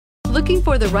Looking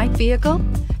for the right vehicle?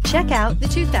 Check out the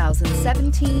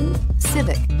 2017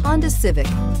 Civic, Honda Civic.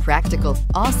 Practical,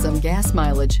 awesome gas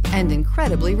mileage, and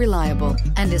incredibly reliable,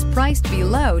 and is priced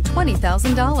below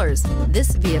 $20,000.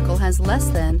 This vehicle has less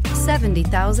than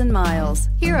 70,000 miles.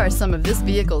 Here are some of this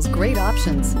vehicle's great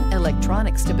options: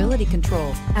 electronic stability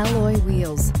control, alloy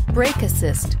wheels, brake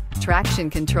assist, traction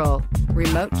control,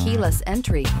 remote keyless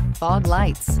entry, fog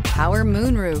lights, power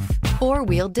moonroof,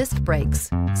 four-wheel disc brakes,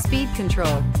 speed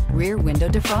control, rear window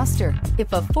defroster. If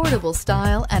affordable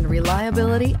style and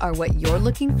reliability are what you're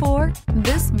looking for,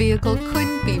 this vehicle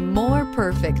couldn't be more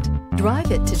perfect.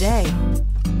 Drive it today.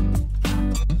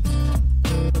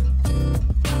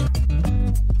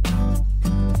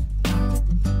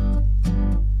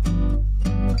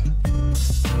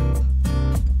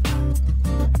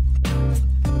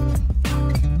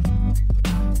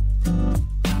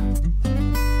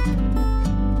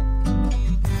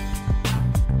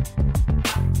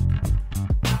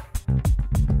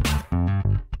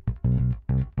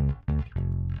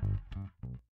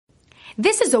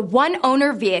 This is a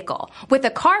one-owner vehicle with a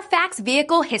Carfax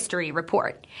Vehicle History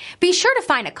Report. Be sure to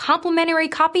find a complimentary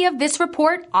copy of this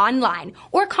report online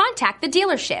or contact the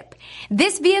dealership.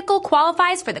 This vehicle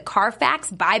qualifies for the Carfax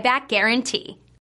Buyback Guarantee.